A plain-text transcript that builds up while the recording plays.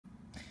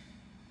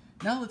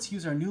Now let's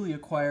use our newly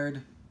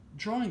acquired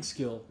drawing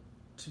skill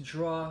to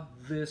draw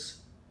this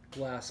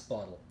glass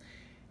bottle.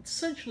 It's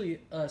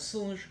essentially a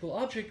cylindrical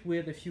object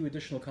with a few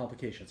additional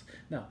complications.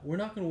 Now, we're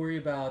not going to worry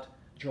about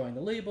drawing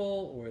the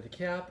label or the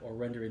cap or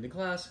rendering the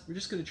glass. We're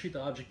just going to treat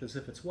the object as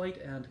if it's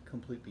white and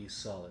completely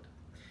solid.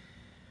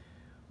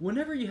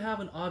 Whenever you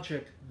have an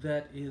object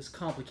that is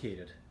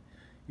complicated,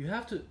 you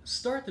have to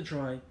start the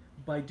drawing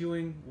by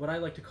doing what I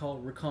like to call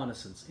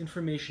reconnaissance,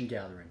 information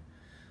gathering.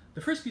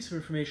 The first piece of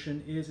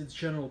information is its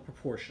general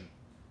proportion.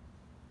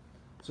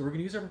 So we're going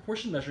to use our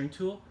proportion measuring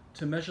tool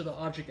to measure the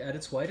object at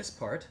its widest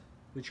part,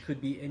 which could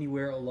be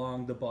anywhere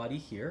along the body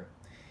here.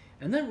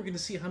 And then we're going to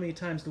see how many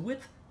times the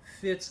width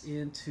fits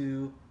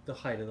into the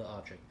height of the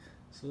object.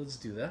 So let's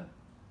do that.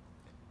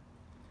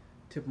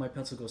 Tip of my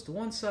pencil goes to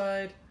one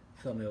side,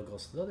 thumbnail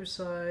goes to the other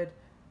side,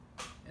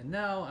 and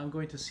now I'm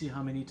going to see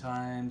how many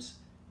times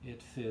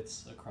it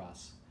fits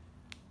across.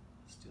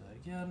 Let's do that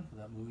again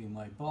without moving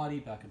my body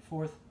back and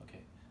forth. Okay.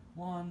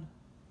 1,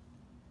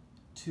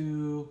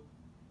 2,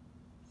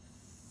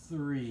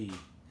 3.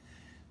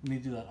 Let me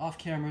do that off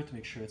camera to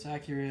make sure it's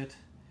accurate.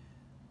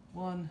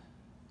 1,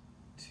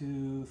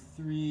 2,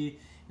 3.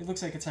 It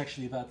looks like it's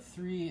actually about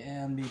 3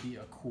 and maybe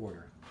a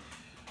quarter.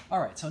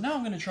 Alright, so now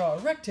I'm going to draw a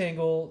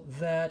rectangle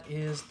that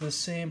is the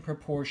same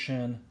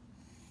proportion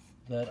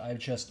that I've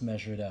just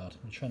measured out.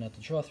 I'm trying not to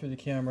draw through the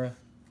camera.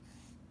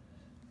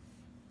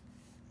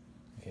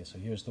 Okay, so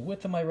here's the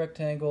width of my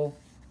rectangle.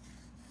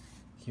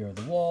 Here are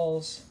the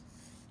walls.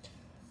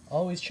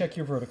 Always check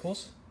your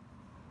verticals.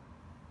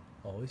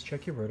 Always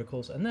check your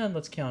verticals. And then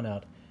let's count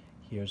out.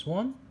 Here's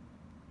 1,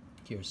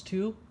 here's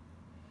 2,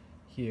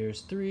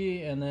 here's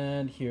 3, and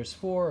then here's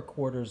 4. A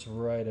quarter's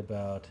right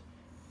about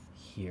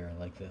here,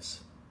 like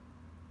this.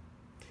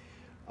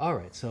 All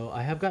right, so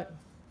I have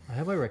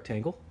my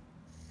rectangle.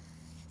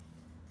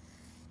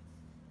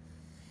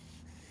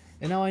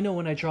 And now I know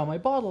when I draw my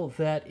bottle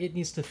that it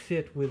needs to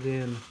fit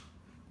within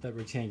that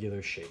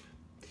rectangular shape.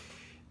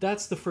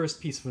 That's the first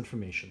piece of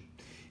information.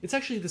 It's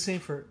actually the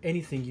same for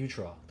anything you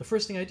draw. The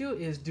first thing I do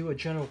is do a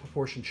general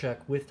proportion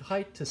check with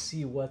height to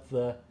see what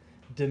the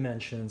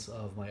dimensions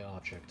of my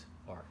object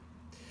are.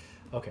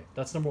 Okay,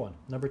 that's number one.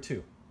 Number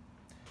two,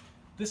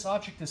 this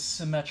object is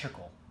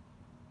symmetrical,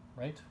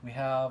 right? We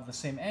have the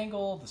same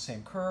angle, the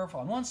same curve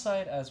on one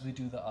side as we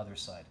do the other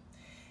side.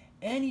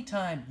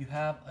 Anytime you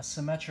have a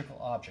symmetrical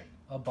object,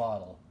 a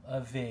bottle,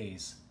 a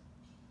vase,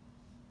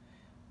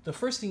 the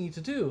first thing you need to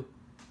do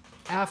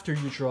after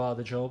you draw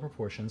the general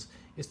proportions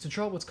is to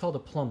draw what's called a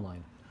plumb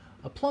line.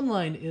 A plumb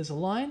line is a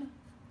line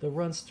that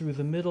runs through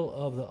the middle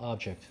of the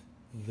object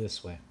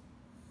this way.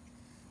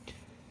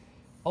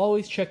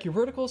 Always check your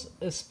verticals,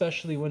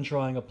 especially when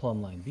drawing a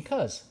plumb line,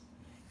 because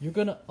you're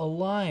going to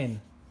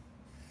align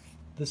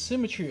the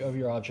symmetry of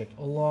your object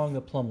along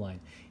the plumb line.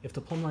 If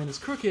the plumb line is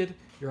crooked,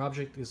 your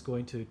object is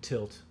going to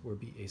tilt or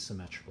be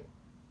asymmetrical.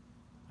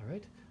 All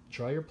right,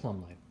 draw your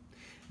plumb line.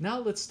 Now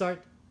let's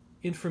start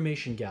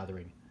information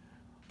gathering.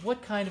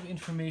 What kind of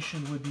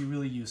information would be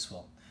really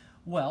useful?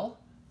 Well,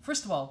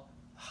 first of all,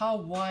 how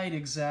wide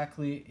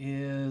exactly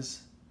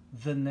is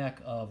the neck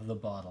of the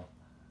bottle?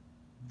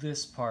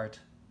 This part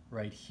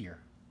right here.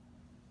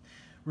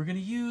 We're going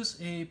to use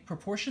a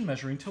proportion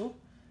measuring tool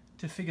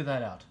to figure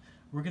that out.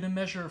 We're going to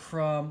measure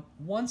from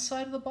one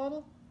side of the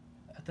bottle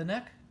at the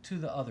neck to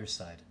the other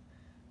side.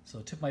 So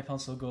tip of my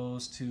pencil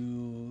goes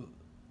to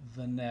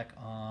the neck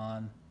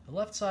on the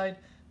left side,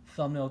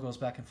 thumbnail goes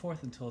back and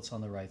forth until it's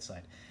on the right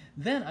side.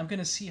 Then I'm going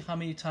to see how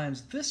many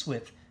times this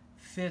width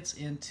fits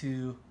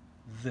into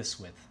this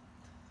width.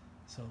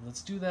 So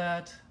let's do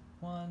that.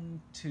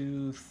 1,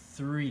 2,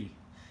 3.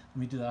 Let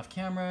me do that off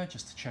camera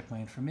just to check my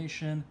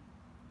information.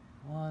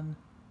 1,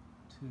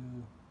 2,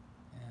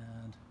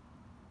 and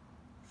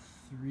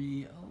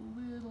 3. A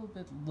little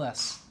bit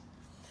less.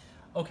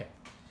 Okay,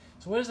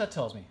 so what does that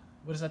tell me?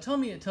 What does that tell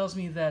me? It tells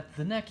me that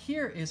the neck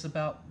here is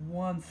about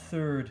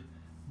 1/3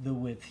 the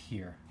width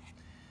here.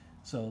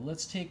 So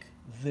let's take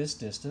this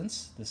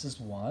distance. This is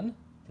 1.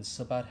 This is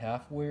about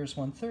half. Where's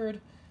 1/3?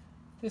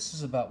 This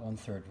is about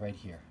 1/3 right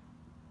here.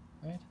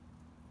 Right?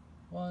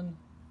 1,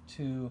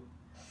 2,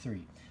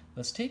 3.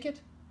 Let's take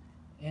it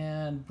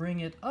and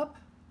bring it up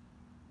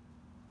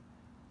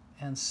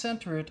and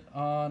center it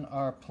on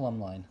our plumb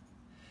line.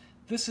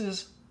 This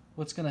is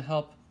what's going to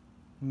help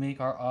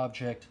make our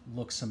object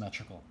look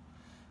symmetrical.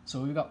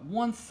 So we've got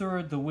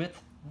 1/3 the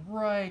width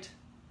right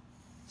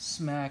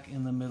smack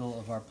in the middle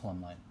of our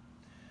plumb line.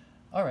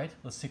 All right,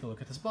 let's take a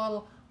look at this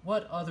bottle.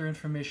 What other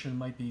information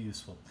might be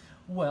useful?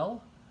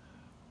 Well,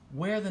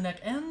 where the neck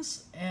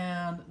ends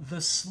and the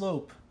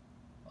slope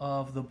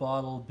of the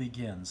bottle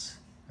begins.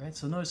 Right?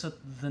 So notice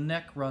that the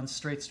neck runs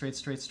straight, straight,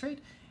 straight,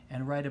 straight,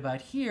 and right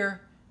about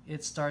here,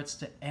 it starts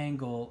to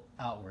angle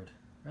outward.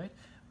 Right?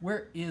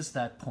 Where is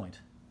that point?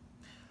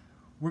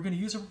 We're going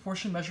to use a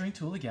proportion measuring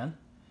tool again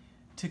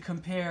to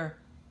compare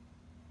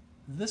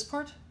this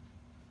part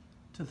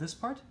to this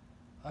part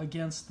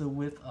against the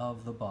width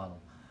of the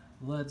bottle.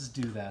 Let's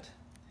do that.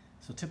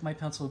 So tip of my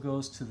pencil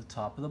goes to the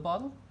top of the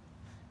bottle,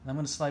 and I'm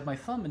going to slide my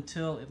thumb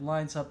until it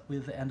lines up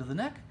with the end of the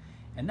neck,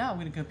 And now I'm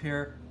going to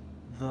compare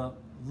the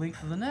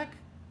length of the neck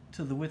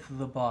to the width of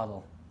the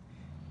bottle.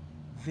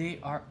 They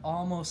are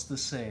almost the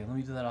same. Let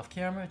me do that off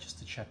camera just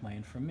to check my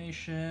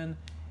information.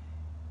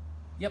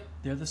 Yep,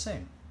 they're the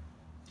same.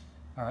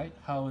 All right,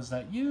 how is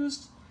that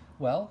used?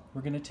 Well,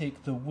 we're going to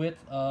take the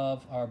width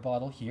of our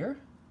bottle here,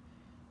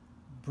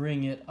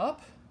 bring it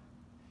up,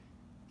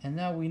 and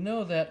now we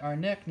know that our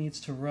neck needs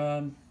to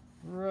run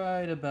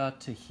right about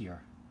to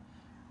here,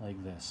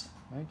 like this,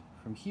 right?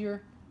 From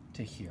here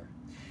to here.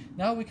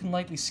 Now we can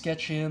lightly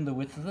sketch in the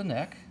width of the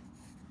neck.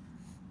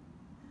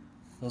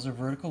 Those are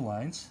vertical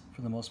lines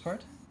for the most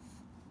part,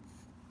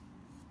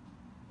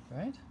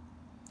 right?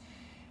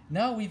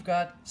 Now we've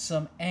got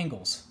some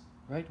angles,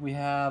 right? We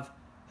have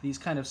these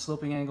kind of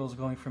sloping angles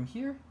going from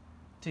here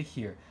to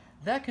here.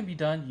 That can be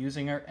done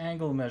using our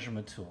angle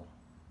measurement tool.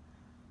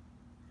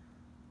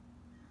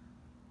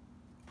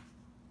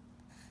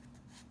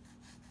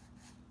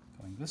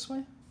 Going this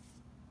way.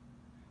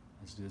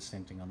 Let's do the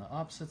same thing on the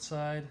opposite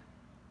side.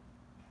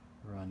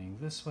 Running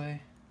this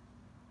way.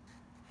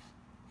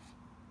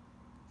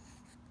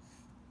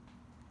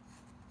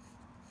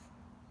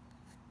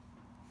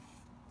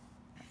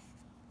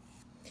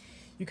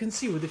 You can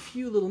see with a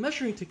few little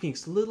measuring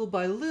techniques, little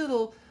by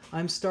little,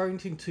 I'm starting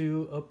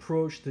to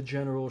approach the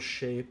general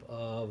shape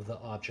of the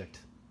object.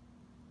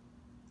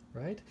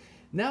 Right?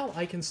 Now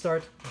I can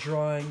start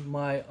drawing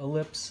my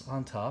ellipse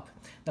on top.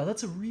 Now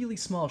that's a really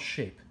small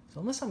shape. So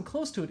unless I'm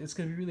close to it, it's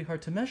going to be really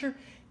hard to measure.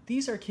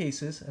 These are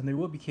cases, and there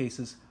will be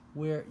cases,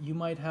 where you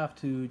might have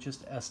to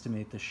just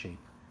estimate the shape.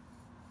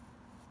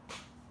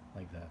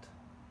 Like that.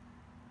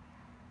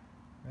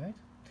 Right?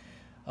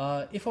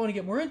 If I want to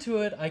get more into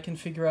it, I can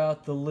figure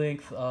out the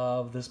length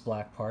of this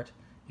black part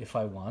if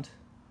I want.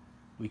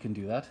 We can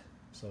do that.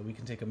 So we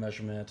can take a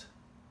measurement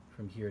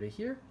from here to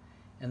here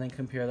and then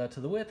compare that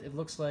to the width. It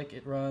looks like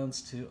it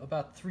runs to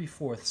about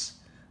 3/4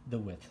 the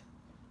width.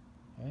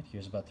 All right,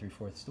 here's about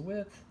 3/4 the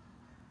width.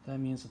 That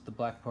means that the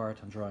black part,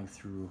 I'm drawing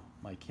through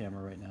my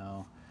camera right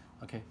now,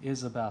 okay,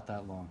 is about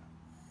that long.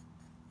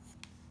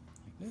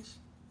 Like this.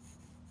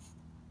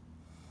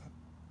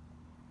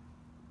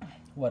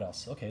 What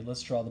else? Okay,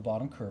 let's draw the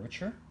bottom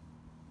curvature.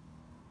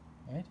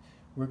 Right?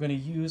 We're going to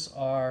use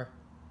our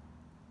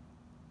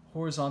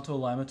horizontal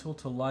alignment tool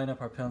to line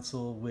up our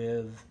pencil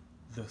with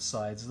the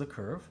sides of the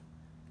curve.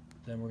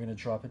 Then we're going to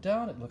drop it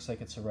down. It looks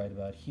like it's right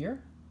about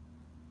here.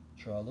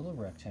 Draw a little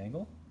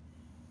rectangle.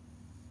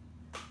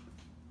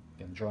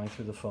 Again, I'm drawing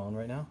through the phone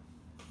right now.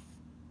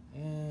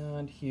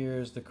 And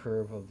here's the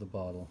curve of the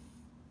bottle.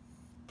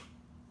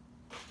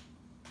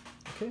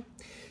 Okay.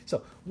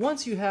 So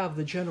once you have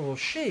the general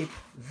shape,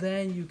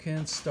 then you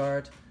can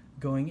start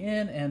going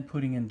in and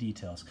putting in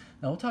details.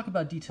 Now we'll talk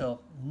about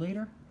detail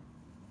later.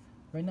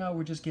 Right now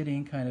we're just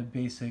getting kind of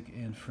basic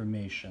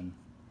information.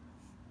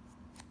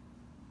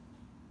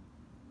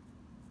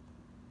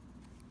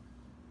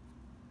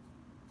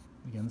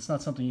 Again, it's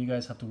not something you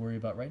guys have to worry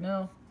about right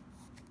now.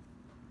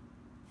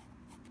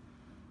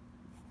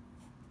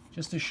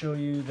 Just to show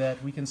you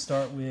that we can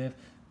start with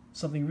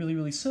something really,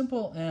 really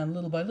simple, and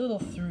little by little,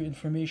 through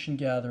information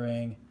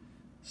gathering,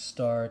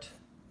 start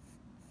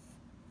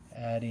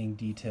adding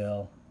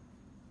detail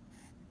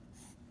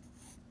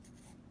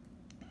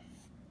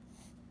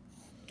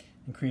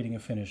and creating a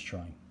finished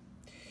drawing.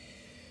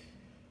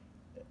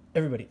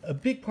 Everybody, a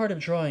big part of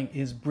drawing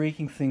is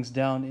breaking things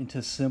down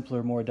into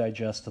simpler, more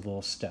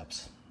digestible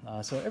steps.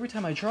 So every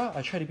time I draw,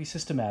 I try to be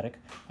systematic.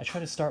 I try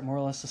to start more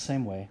or less the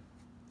same way.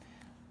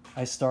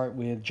 I start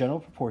with general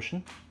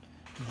proportion,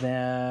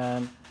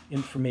 then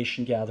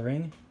information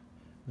gathering,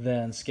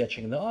 then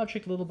sketching the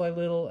object little by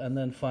little, and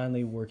then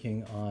finally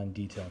working on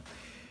detail.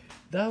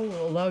 That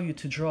will allow you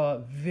to draw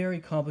very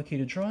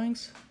complicated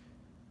drawings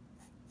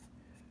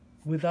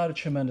without a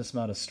tremendous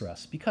amount of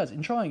stress. Because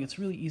in drawing, it's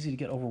really easy to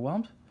get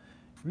overwhelmed,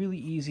 really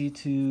easy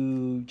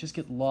to just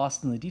get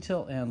lost in the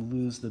detail and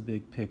lose the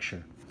big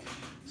picture.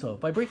 So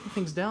by breaking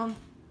things down,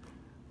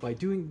 by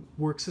doing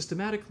work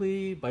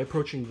systematically, by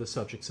approaching the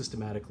subject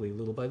systematically,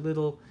 little by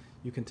little,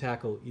 you can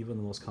tackle even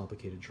the most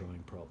complicated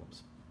drawing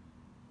problems.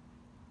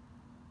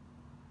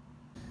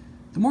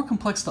 The more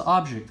complex the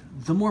object,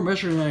 the more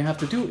measuring I have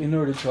to do in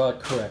order to draw it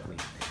correctly.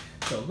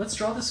 So let's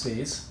draw this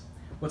vase.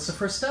 What's the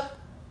first step?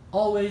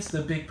 Always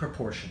the big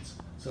proportions.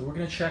 So we're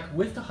going to check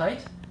width to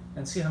height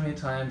and see how many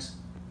times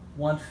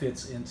one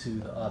fits into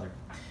the other.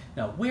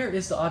 Now, where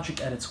is the object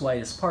at its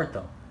widest part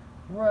though?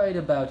 Right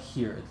about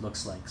here, it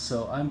looks like.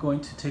 So I'm going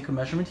to take a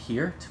measurement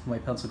here. My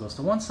pencil goes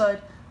to one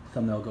side,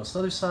 thumbnail goes to the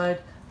other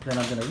side. Then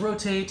I'm going to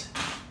rotate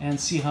and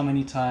see how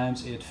many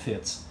times it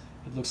fits.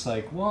 It looks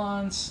like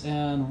once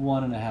and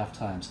 1.5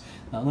 times.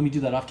 Now let me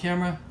do that off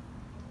camera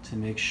to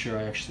make sure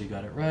I actually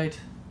got it right.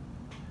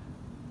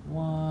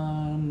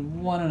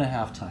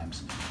 1.5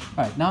 times.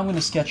 All right, now I'm going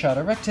to sketch out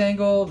a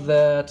rectangle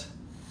that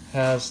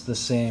has the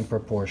same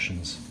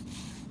proportions.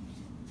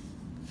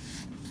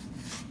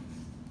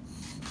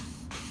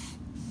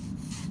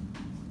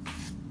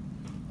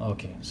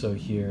 Okay, so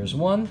here's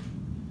one,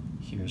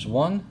 here's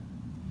one,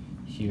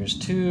 here's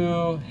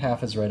two,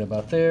 half is right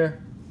about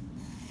there.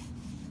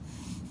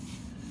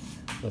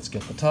 Let's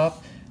get the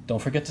top.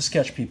 Don't forget to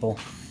sketch, people.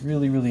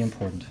 Really, really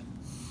important.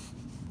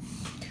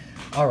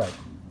 All right,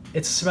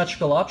 it's a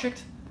symmetrical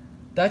object.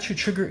 That should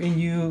trigger in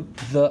you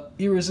the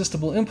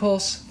irresistible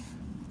impulse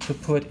to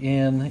put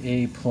in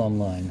a plumb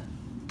line.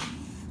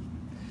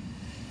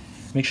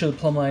 Make sure the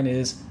plumb line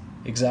is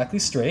exactly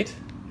straight.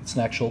 It's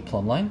an actual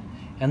plumb line.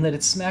 And that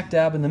it's smack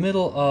dab in the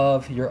middle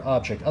of your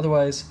object.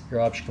 Otherwise, your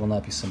object will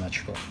not be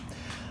symmetrical.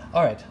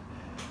 All right,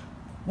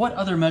 what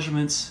other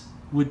measurements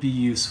would be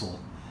useful?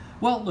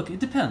 Well, look, it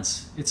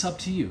depends. It's up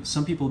to you.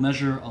 Some people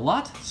measure a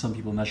lot, some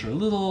people measure a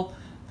little.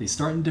 They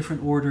start in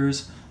different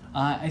orders.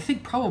 I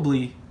think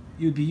probably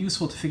it would be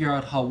useful to figure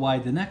out how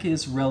wide the neck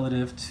is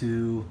relative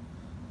to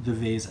the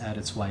vase at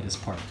its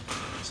widest part.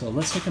 So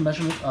let's take a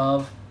measurement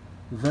of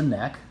the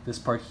neck, this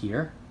part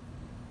here,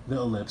 the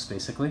ellipse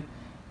basically,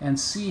 and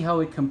see how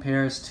it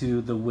compares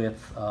to the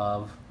width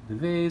of the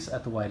vase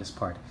at the widest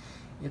part.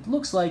 It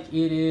looks like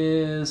it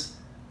is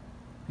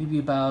maybe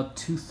about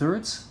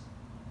 2/3.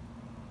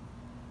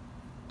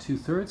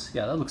 2/3?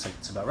 Yeah, that looks like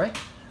it's about right.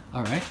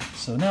 All right,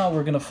 so now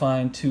we're gonna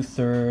find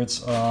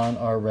 2/3 on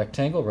our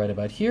rectangle right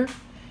about here,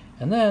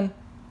 and then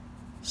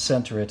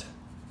center it,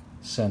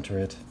 center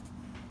it.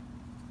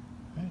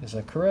 All right, is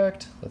that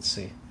correct? Let's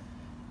see.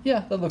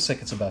 Yeah, that looks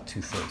like it's about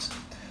 2/3.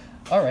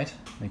 All right,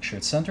 make sure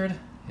it's centered.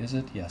 Is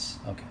it? Yes,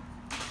 okay.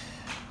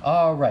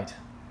 All right,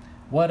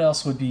 what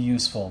else would be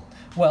useful?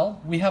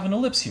 Well, we have an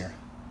ellipse here.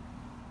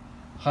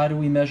 How do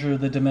we measure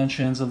the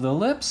dimensions of the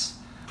ellipse?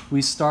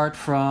 We start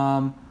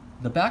from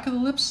the back of the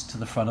ellipse to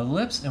the front of the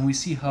ellipse, and we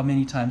see how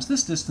many times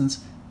this distance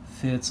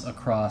fits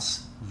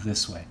across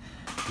this way.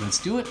 Let's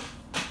do it.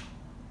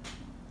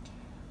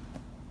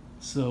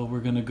 So we're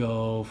gonna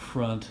go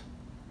front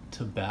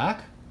to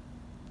back,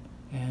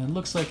 and it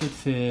looks like it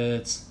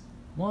fits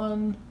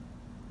 1,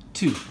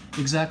 2,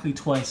 exactly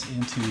twice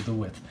into the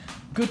width.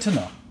 Good to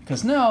know,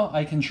 because now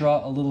I can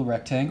draw a little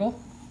rectangle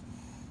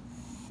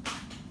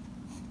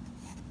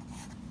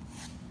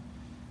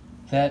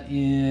that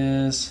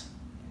is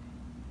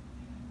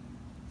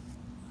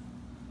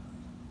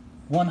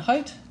 1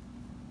 height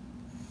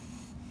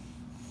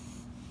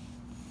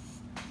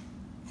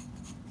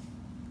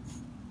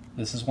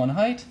this is 1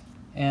 height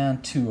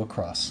and 2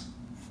 across.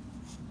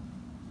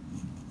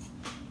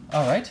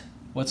 All right,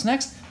 what's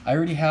next? I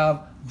already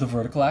have the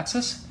vertical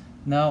axis.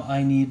 Now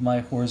I need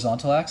my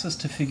horizontal axis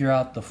to figure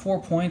out the 4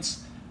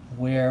 points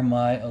where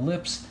my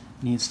ellipse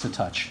needs to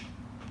touch.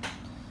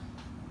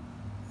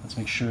 Let's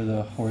make sure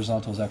the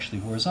horizontal is actually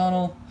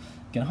horizontal.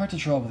 Again, hard to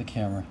draw with the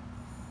camera.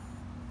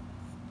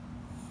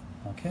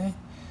 Okay.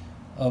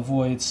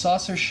 Avoid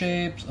saucer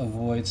shapes,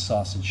 avoid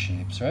sausage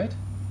shapes, right?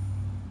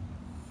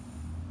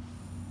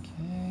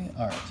 Okay,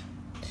 all right.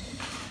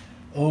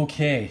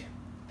 Okay,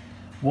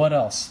 what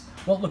else?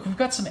 Well, look, we've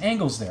got some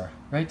angles there,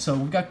 right? So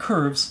we've got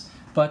curves,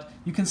 but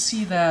you can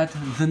see that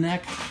the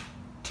neck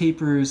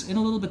tapers in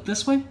a little bit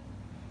this way.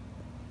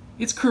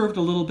 It's curved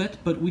a little bit,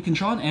 but we can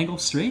draw an angle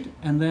straight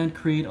and then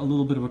create a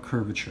little bit of a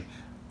curvature.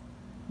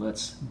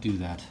 Let's do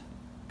that.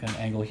 Got an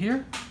angle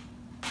here,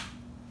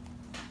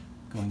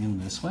 going in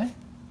this way.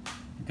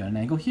 We've got an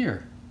angle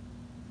here,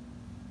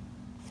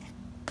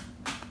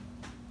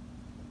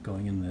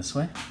 going in this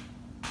way.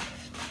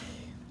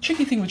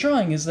 Tricky thing with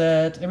drawing is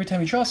that every time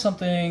you draw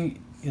something,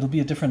 it'll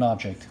be a different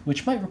object,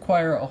 which might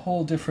require a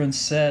whole different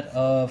set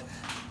of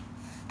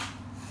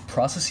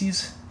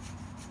processes.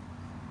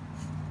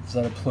 Is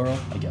that a plural?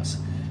 I guess,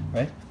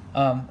 right?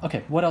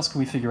 Okay, what else can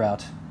we figure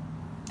out?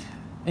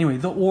 Anyway,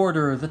 the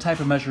order, the type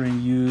of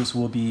measuring you use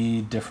will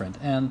be different.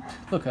 And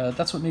look,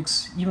 that's what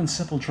makes even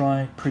simple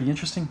drawing pretty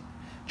interesting,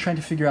 trying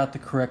to figure out the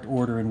correct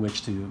order in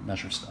which to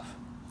measure stuff.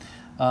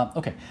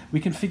 Okay, we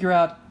can figure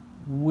out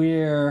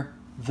where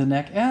the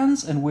neck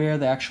ends and where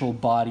the actual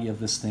body of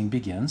this thing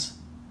begins.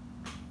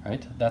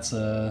 Right?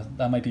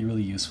 That might be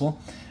really useful.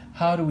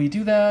 How do we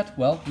do that?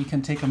 Well, we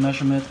can take a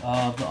measurement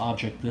of the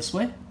object this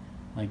way,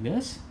 like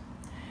this,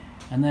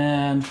 and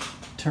then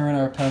turn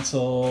our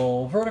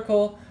pencil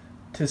vertical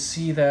to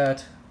see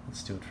that,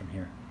 let's do it from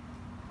here,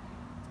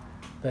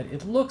 that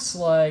it looks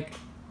like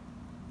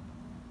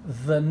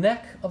the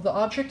neck of the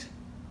object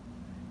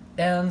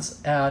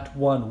ends at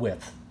 1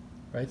 width,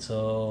 right?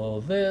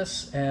 So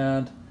this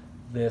and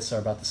this are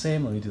about the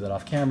same. Let me do that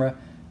off camera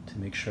to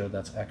make sure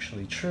that's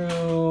actually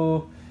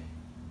true.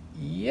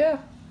 Yeah,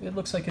 it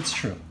looks like it's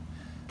true.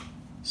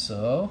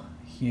 So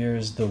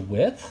here's the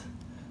width.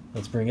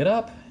 Let's bring it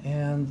up,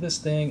 and this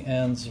thing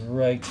ends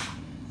right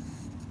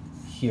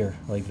here,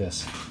 like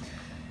this.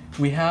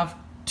 We have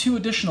 2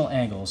 additional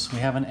angles. We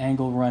have an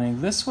angle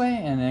running this way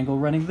and an angle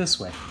running this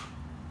way.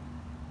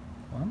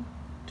 1,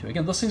 2.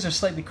 Again, those things are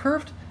slightly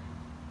curved,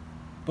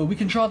 but we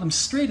can draw them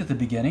straight at the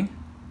beginning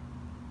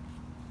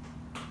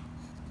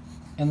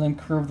and then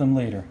curve them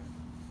later.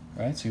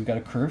 Right? So we've got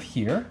a curve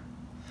here.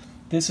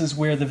 This is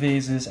where the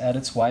vase is at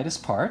its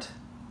widest part.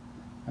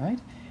 Right?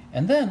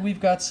 And then we've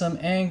got some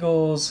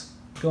angles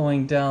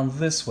going down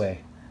this way,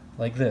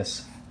 like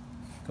this.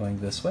 Going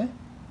this way.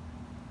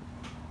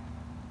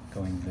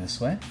 Going this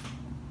way.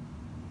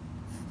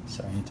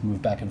 Sorry, I need to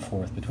move back and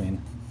forth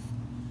between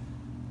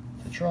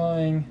the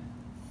drawing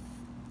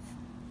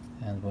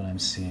and what I'm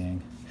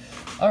seeing.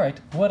 All right,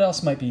 what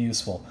else might be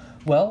useful?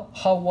 Well,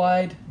 how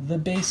wide the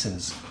base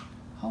is.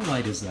 How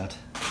wide is that?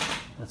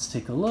 Let's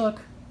take a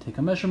look, take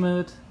a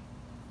measurement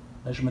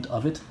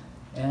of it,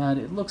 and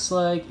it looks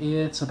like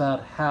it's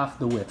about half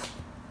the width.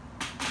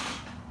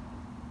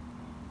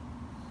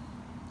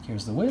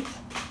 Here's the width.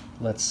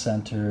 Let's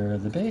center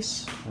the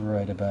base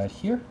right about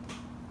here,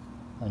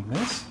 like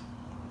this.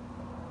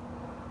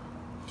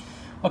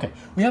 Okay,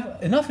 we have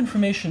enough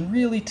information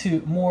really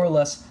to more or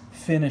less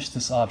finish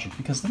this object,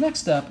 because the next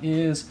step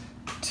is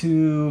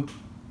to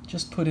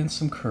just put in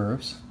some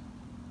curves.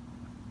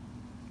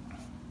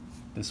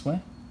 This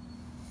way,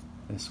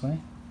 this way,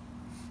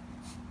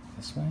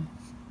 this way.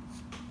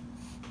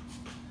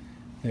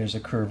 There's a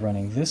curve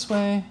running this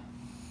way,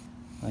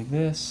 like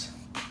this,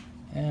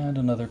 and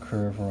another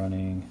curve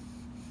running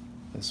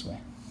this way.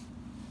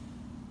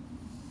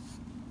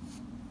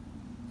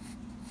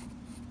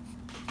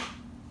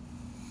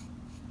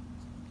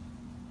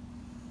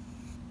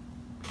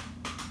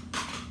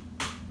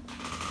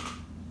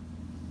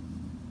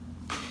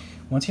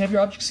 Once you have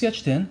your object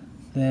sketched in,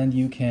 then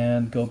you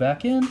can go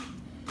back in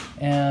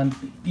and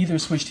either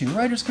switch to your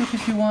writer's group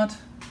if you want,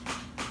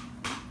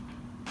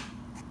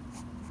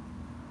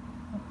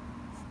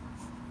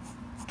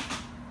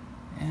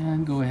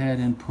 and go ahead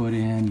and put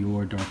in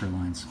your darker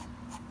lines.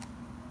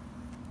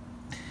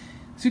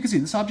 So you can see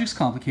this object's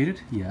complicated,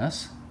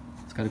 yes,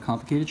 it's got a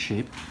complicated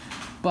shape,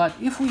 but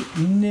if we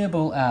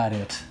nibble at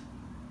it,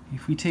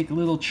 if we take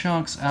little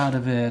chunks out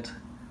of it,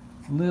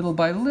 little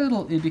by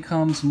little, it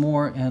becomes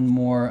more and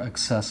more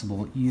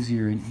accessible,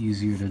 easier and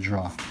easier to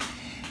draw.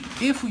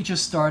 If we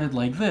just started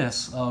like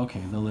this,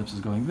 okay, the ellipse is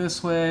going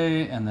this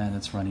way, and then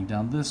it's running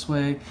down this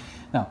way.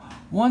 Now,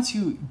 once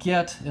you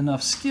get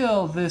enough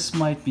skill, this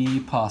might be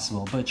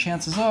possible, but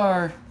chances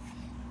are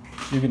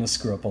you're going to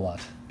screw up a lot,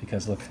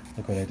 because look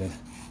what I did.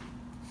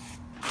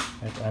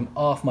 Right, I'm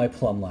off my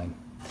plumb line.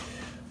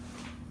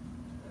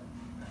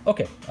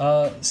 Okay,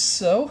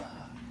 so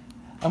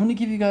I'm going to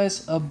give you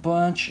guys a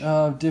bunch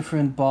of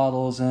different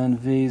bottles and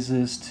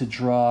vases to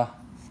draw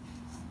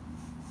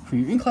for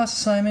your in-class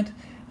assignment.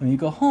 And when you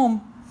go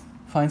home,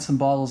 find some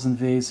bottles and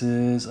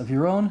vases of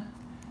your own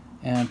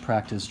and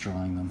practice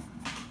drawing them.